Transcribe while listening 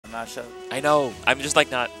not shut. I know. I'm just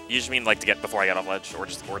like not. You just mean like to get before I get off ledge, or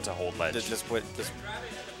to hold ledge. Just put this.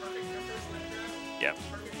 Yeah.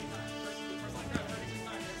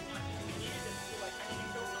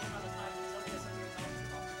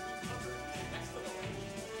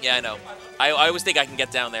 Yeah, I know. I always think I can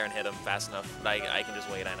get down there and hit him fast enough, but I can just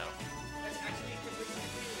wait, I know.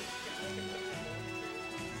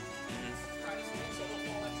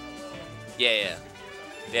 Yeah.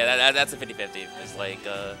 Yeah, that's a 50-50. It's like,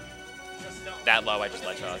 that low, I just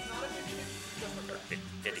ledge hog.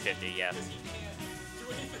 50-50, yeah.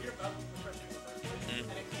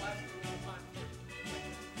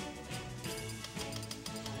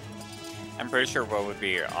 I'm pretty sure what would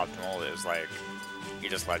be optimal is like you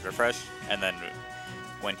just ledge refresh, and then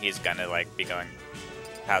when he's gonna like be going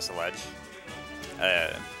past the ledge,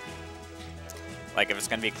 like if it's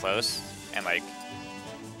gonna be close and like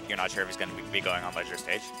you're not sure if he's gonna be going on ledge or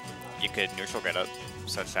stage, you could neutral get up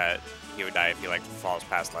such that he would die if he like falls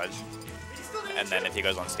past ledge, and then if he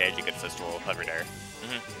goes on stage, you could fistful hover dare.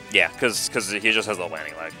 Yeah, because he just has the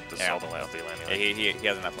landing leg. This Yeah. is all the landing leg. Yeah, he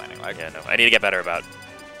has enough landing leg. Yeah, no, I need to get better about.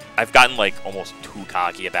 I've gotten like almost too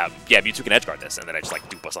cocky about. Yeah, Mewtwo can edge guard this, and then I just like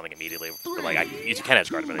dupa something immediately. But, like Mewtwo can edge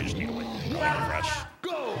guard, but I just need to like refresh.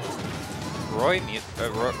 Roy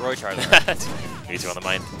Charizard. Mewtwo on the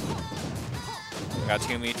mind. Got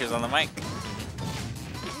 2 Mewtwo's on the mic.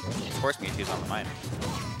 Of course, Mewtwo's on the mind.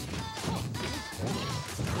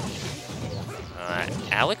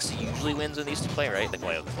 Alex usually wins when these two play, right? They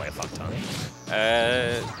play a fuck ton.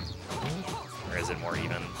 Or is it more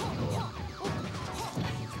even?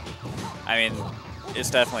 I mean, it's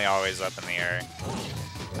definitely always up in the air.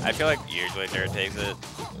 I feel like usually Jared takes it.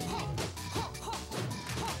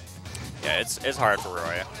 Yeah, it's hard for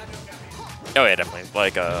Roy. Oh yeah, definitely.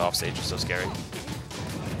 Like offstage is so scary,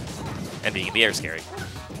 and being in the air is scary.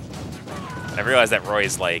 And I realized that Roy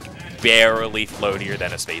is like barely floatier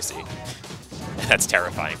than a Spacey. That's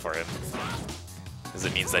terrifying for him, because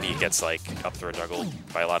it means that he gets like up through a juggle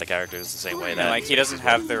by a lot of characters the same way that. And, like he doesn't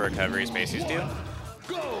have the recovery Spaceys do.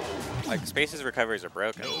 Like Spaceys recoveries are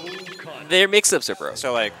broken. Their mix-ups are broken.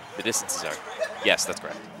 So like The distances are. Yes, that's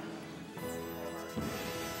correct.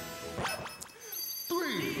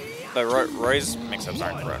 but Roy's mix-ups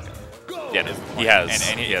aren't broken. Yeah, no, he has.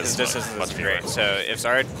 And he has his distance much is great. So if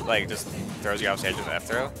Zard like just throws you off stage with an F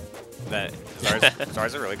throw, then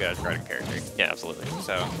Zard's a really good guarding character. Yeah, absolutely.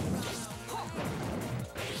 So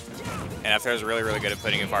and F throw is really good at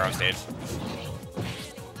putting you far off stage.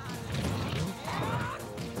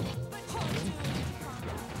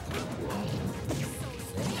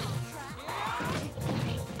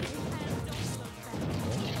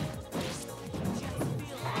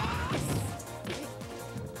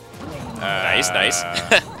 Nice.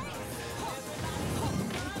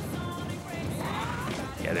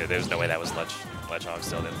 Yeah, there's no way that was ledge hog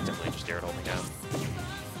still. That was definitely just Jared holding out.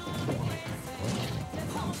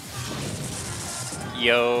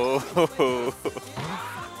 Yo.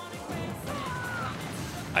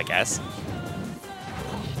 I guess.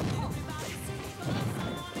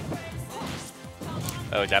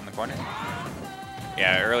 Oh, jab in the corner?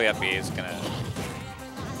 Yeah, early up B is gonna...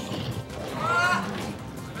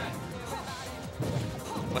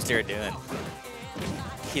 What's Jared doing?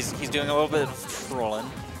 He's doing a little bit of trolling.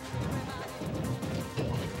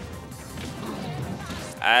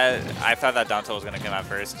 I thought that Danto was gonna come out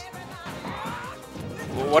first.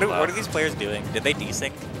 What are these players doing? Did they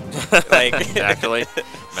desync? Like Exactly.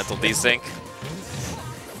 Mental desync.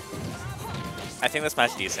 I think this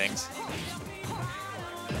match desyncs.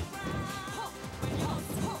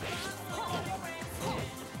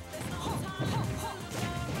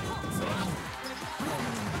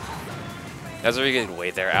 That was a really good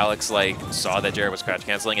wait there. Alex like saw that Jared was scratch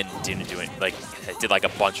canceling and didn't do it. Like did like a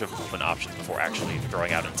bunch of movement options before actually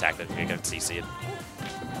throwing out an attack that we could CC it.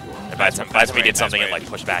 And by the time he did something, it like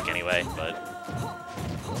pushed back anyway. But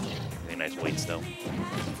really nice wait still.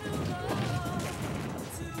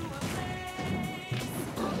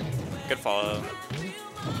 Good follow.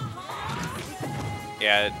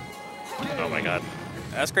 Yeah. Oh my god.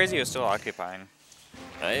 That's crazy. He was still occupying.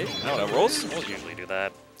 I don't know. Rolls usually do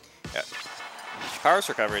that. Yeah. Power's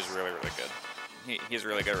recovery is really good. He's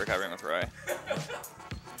really good at recovering with Roy.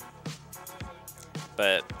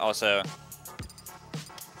 But also,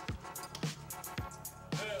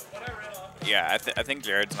 yeah, I think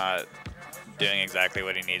Jared's not doing exactly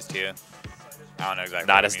what he needs to. I don't know exactly.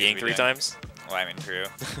 Not what as he needs D'ing to be 3 doing. times? Well, I mean, true.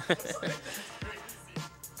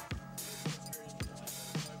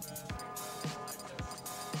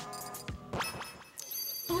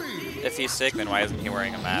 If he's sick, then why isn't he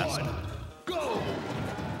wearing a mask?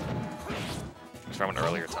 from an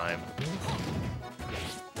earlier time.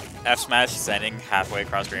 F smash sending halfway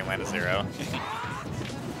across Dreamland to 0.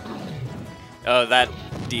 Oh, that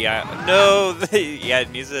DI. No! Yeah,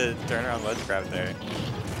 it needs a turnaround ledge grab there.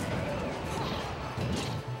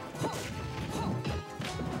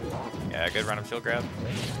 Yeah, good run up shield grab.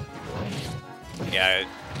 Yeah,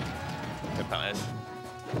 good punish.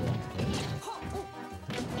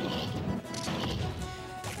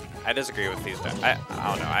 I disagree with these. I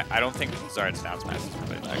don't know. I don't think Zard's down smash is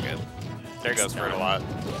really that good. There goes for it a lot.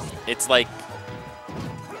 It's like,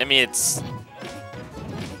 I mean, it's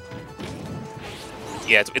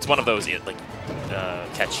yeah, it's one of those like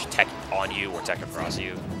catch tech on you or tech across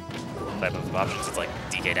you type of options. It's like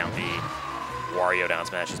DK down B, Wario down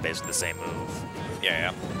smash is basically the same move.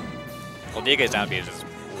 Yeah. Well, DK's down B is just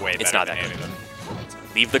way better. It's not than that any of them.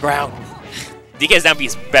 Leave the ground. DK's down B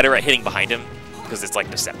is better at hitting behind him because it's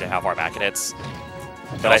like deceptive how far back it hits.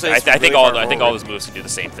 But I think all those moves can do the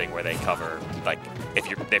same thing where they cover, like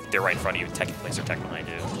if they're right in front of you, tech in place or tech behind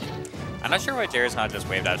you. I'm not sure why Jared's not just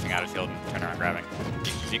wave dashing out of shield and turn around grabbing.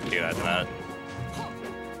 You can do that to that.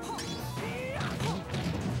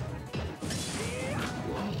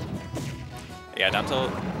 Yeah, down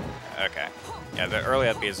tilt. Okay. Yeah, the early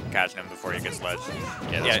up B is catching him before he gets ledge.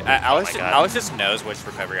 Yeah, Alex just knows which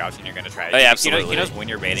recovery option you're going to try. Oh, yeah, absolutely. He knows when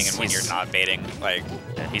you're baiting and when you're not baiting. Like,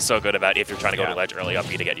 he's so good about if you're trying to go to ledge early up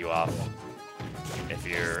B to get you off. If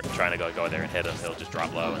you're trying to go there and hit him, he'll just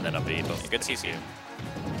drop low and then up B. But good CC.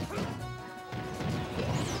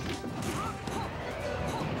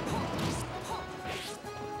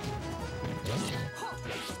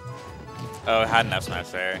 Oh, it had an F smash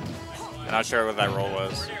there. I'm not sure what that roll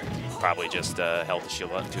was. Probably just held the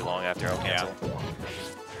shield up too long after L cancel. Yeah.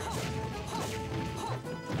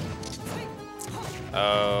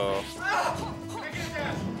 Oh.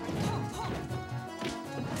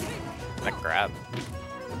 That grab.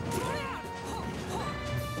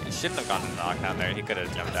 He shouldn't have gone to knockdown there. He could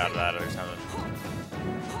have jumped out of that or something.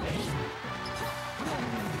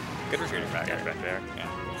 Good retreating back there. Yeah.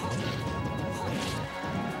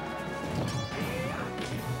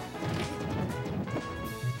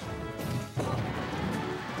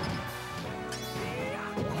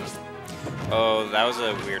 Oh, that was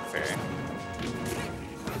a weird fair.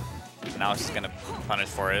 Now he's gonna punish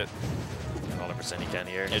for it. All the percent he can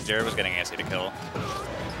here. Yeah, Jared was getting antsy to kill.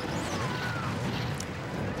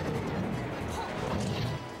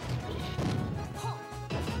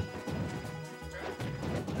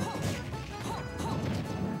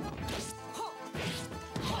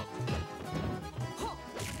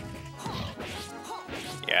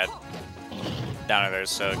 Yeah, downer there is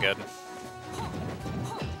so good.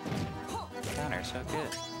 Downer, so good.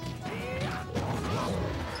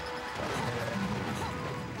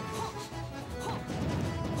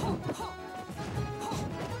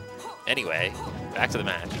 Anyway, back to the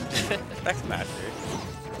match. Back to the match,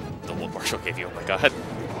 dude. The what Marshall gave you, oh my god.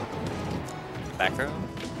 Back throw?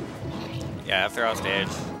 Yeah, after off stage.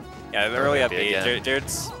 Yeah, the early up B.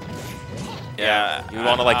 Jared's. Yeah. You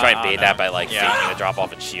want to like try and bait that by like faking a drop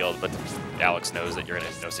off and shield, but Alex knows that you're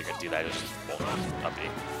gonna know so you're gonna do that. Just won't up B.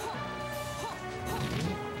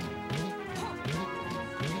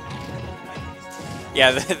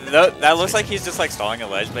 Yeah, that looks like he's just like stalling a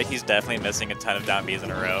ledge, but he's definitely missing a ton of down Bs in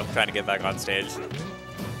a row, trying to get back on stage.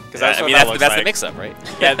 Because that's that's the mix-up, right?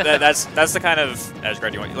 Yeah, that's the kind of edge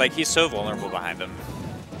guard you want. Like, he's so vulnerable behind him.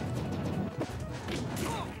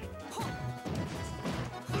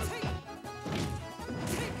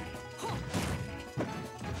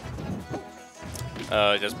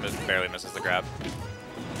 Just barely misses the grab.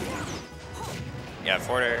 Yeah,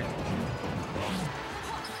 forward air.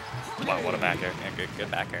 Wow, what a back air. Yeah, good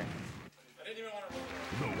back air.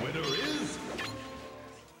 The winner is...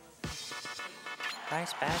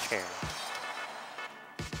 Nice back air.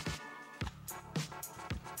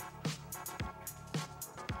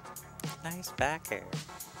 Nice back air.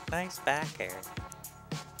 Nice back air.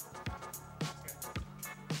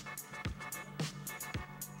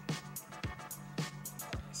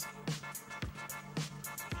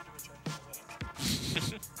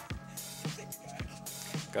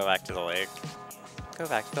 Go back to the lake. Go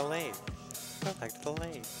back to the lake. Go back to the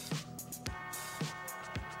lake.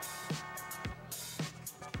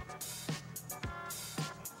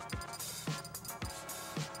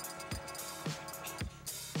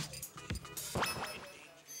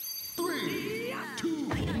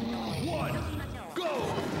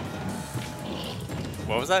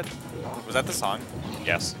 What was that? Was that the song?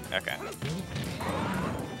 Yes. Okay.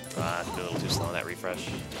 A little too slow on that refresh.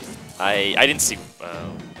 I didn't see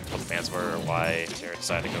what the fans were or why Jared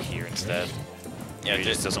decided to go here instead. Yeah, he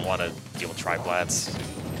just doesn't want to deal with triplats.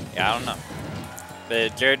 Yeah, I don't know.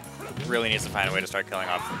 But Jared really needs to find a way to start killing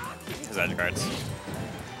off his edge guards.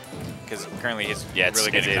 Because currently he's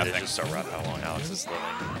really getting nothing. It's just so rough how long Alex is living.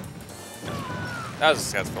 That was a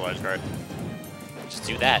successful edge guard. Just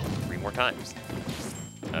do that 3 more times.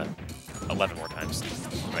 11 more times,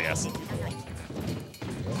 I guess.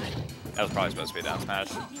 That was probably supposed to be a down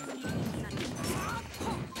smash.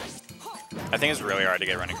 I think it's really hard to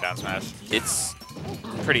get running down smash. It's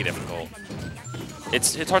pretty difficult.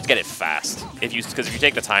 It's hard to get it fast. Because if you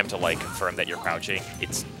take the time to like confirm that you're crouching,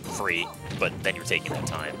 it's free, but then you're taking that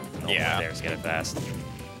time. Yeah. There to get it fast.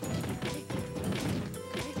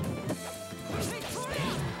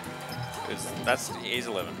 He's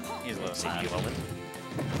 11. He's 11. CD 11.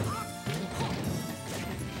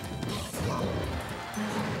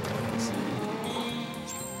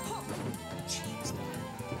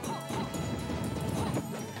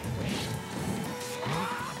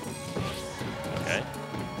 Okay.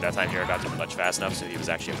 That time Jared got to punch fast enough, so he was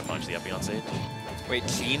actually able to punch the uppy on stage. Wait,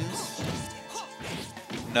 Jeans?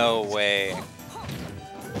 No way.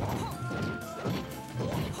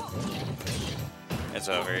 It's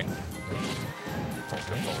over.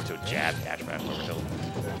 Go forward to a jab, dash back over tilt.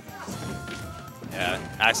 Yeah,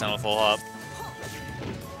 accidental full hop.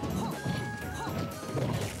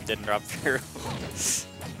 Didn't drop through.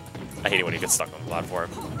 I hate it when he gets stuck on the platform.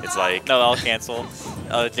 It's like... No, I'll cancel.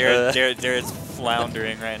 Oh, Jared's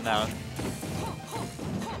floundering right now.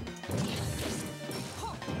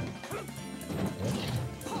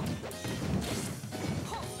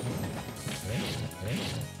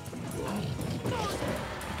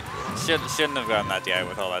 Shouldn't have gotten that DI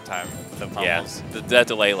with all that time. The pummels. Yeah, that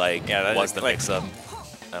delay was the like, mix-up.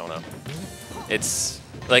 I don't know. It's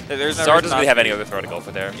like there's no Zard doesn't really have any other throw to go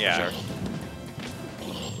for there. Yeah. For sure.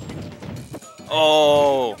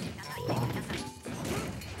 Oh!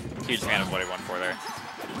 Huge fan of what he went for there.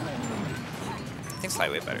 I think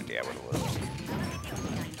slightly better DI would have lived.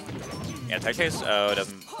 Yeah, tech chase. Oh, it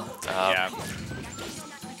doesn't. Yeah.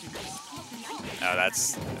 Oh,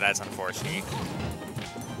 that's unfortunate.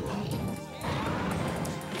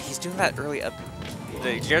 He's doing that early up.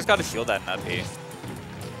 Jared's got to shield that in up B.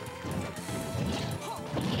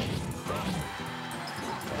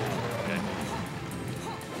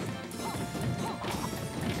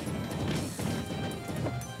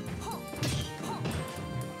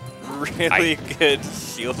 Really good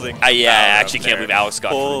shielding. Yeah, I actually can't believe Alex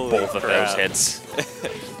got Holy both of those hits.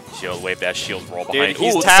 Shield, wave dash, shield, roll behind. Dude,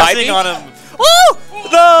 he's Ooh, tapping on him. Oh!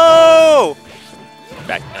 No!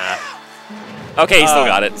 Back. Okay, he still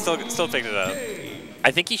got it. Still picked it up.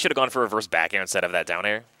 I think he should have gone for reverse back air instead of that down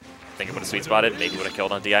air. I think it would have sweet spotted. Maybe would have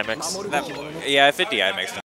killed on DI mix. Yeah, if it DI mixed